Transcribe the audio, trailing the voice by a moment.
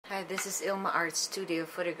Hi, this is Ilma Art Studio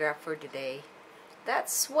photograph for today.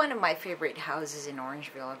 That's one of my favorite houses in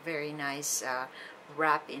Orangeville. A very nice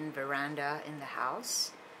wrap-in veranda in the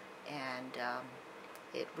house, and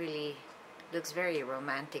it really looks very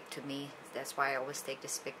romantic to me. That's why I always take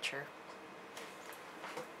this picture.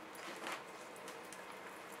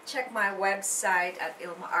 Check my website at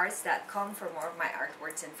ilmaarts.com for more of my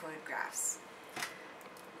artworks and photographs.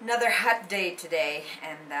 Another hot day today,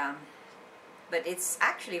 and but it's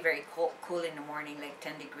actually very cool in the morning, like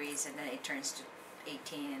 10 degrees, and then it turns to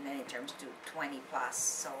 18, and then it turns to 20 plus.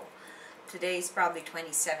 So today is probably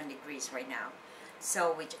 27 degrees right now.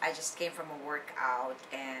 So I just came from a workout,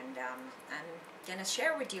 and I'm gonna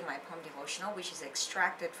share with you my poem devotional, which is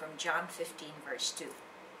extracted from John 15 verse 2.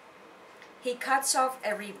 He cuts off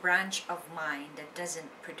every branch of mine that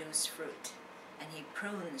doesn't produce fruit, and he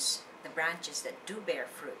prunes the branches that do bear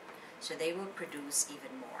fruit, so they will produce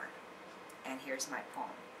even more. And here's my poem.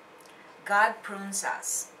 God prunes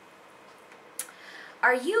us.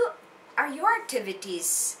 Are your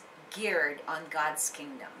activities geared on God's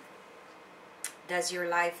kingdom? Does your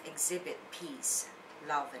life exhibit peace,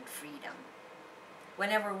 love, and freedom?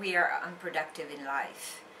 Whenever we are unproductive in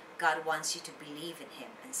life, God wants you to believe in Him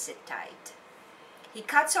and sit tight. He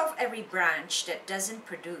cuts off every branch that doesn't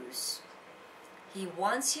produce. He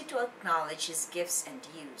wants you to acknowledge His gifts and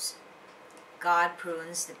use. God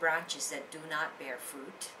prunes the branches that do not bear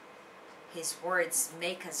fruit. His words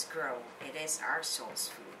make us grow. It is our soul's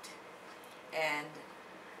food. And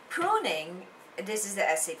pruning, this is the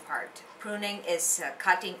essay part. Pruning is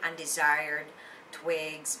cutting undesired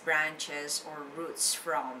twigs, branches, or roots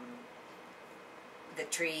from the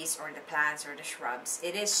trees or the plants or the shrubs.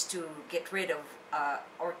 It is to get rid of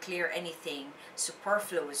or clear anything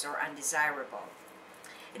superfluous or undesirable.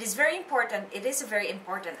 It is very important. It is a very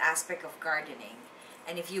important aspect of gardening.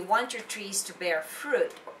 And if you want your trees to bear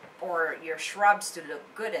fruit or your shrubs to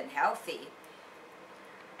look good and healthy,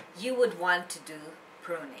 you would want to do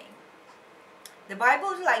pruning. The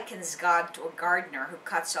Bible likens God to a gardener who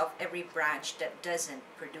cuts off every branch that doesn't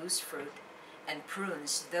produce fruit and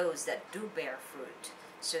prunes those that do bear fruit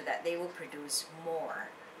so that they will produce more.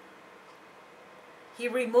 He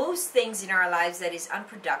removes things in our lives that is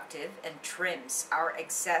unproductive and trims our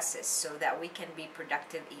excesses so that we can be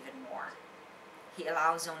productive even more. He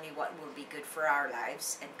allows only what will be good for our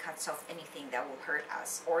lives and cuts off anything that will hurt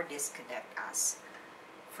us or disconnect us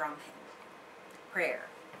from Him. Prayer.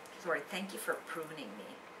 Lord, thank you for pruning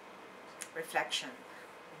me. Reflection.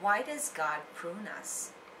 Why does God prune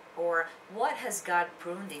us? Or what has God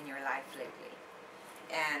pruned in your life lately?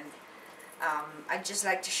 And I'd just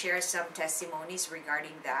like to share some testimonies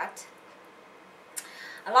regarding that.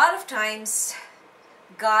 A lot of times,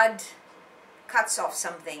 God cuts off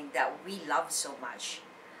something that we love so much,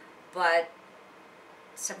 but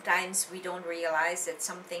sometimes we don't realize that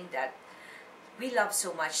something that we love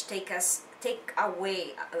so much take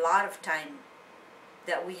away a lot of time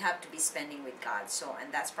that we have to be spending with God.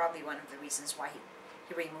 And that's probably one of the reasons why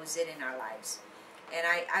He removes it in our lives. And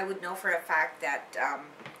I would know for a fact that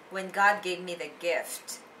when God gave me the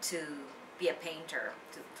gift to be a painter,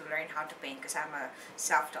 to learn how to paint, because I'm a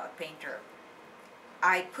self-taught painter,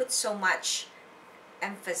 I put so much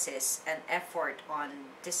emphasis and effort on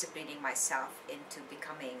disciplining myself into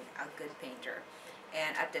becoming a good painter.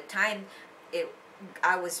 And at the time,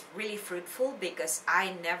 I was really fruitful because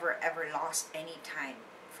I never ever lost any time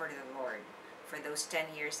for the Lord. For those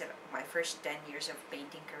 10 years, my first 10 years of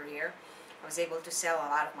painting career, I was able to sell a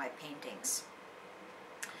lot of my paintings.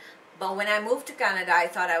 But when I moved to Canada, I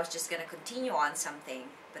thought I was just going to continue on something.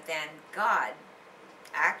 But then God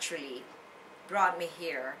actually brought me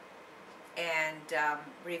here and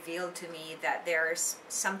revealed to me that there's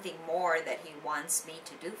something more that He wants me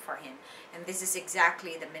to do for Him. And this is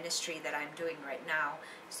exactly the ministry that I'm doing right now,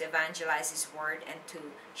 is to evangelize His Word and to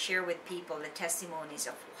share with people the testimonies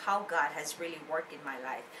of how God has really worked in my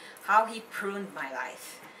life, how He pruned my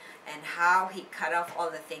life, and how He cut off all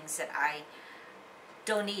the things that I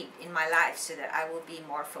don't need in my life so that I will be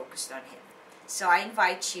more focused on Him. So I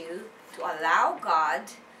invite you to allow God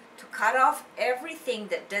to cut off everything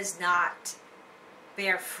that does not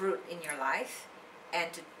bear fruit in your life,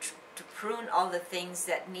 and to prune all the things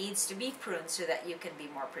that needs to be pruned so that you can be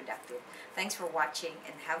more productive. Thanks for watching,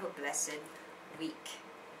 and have a blessed week.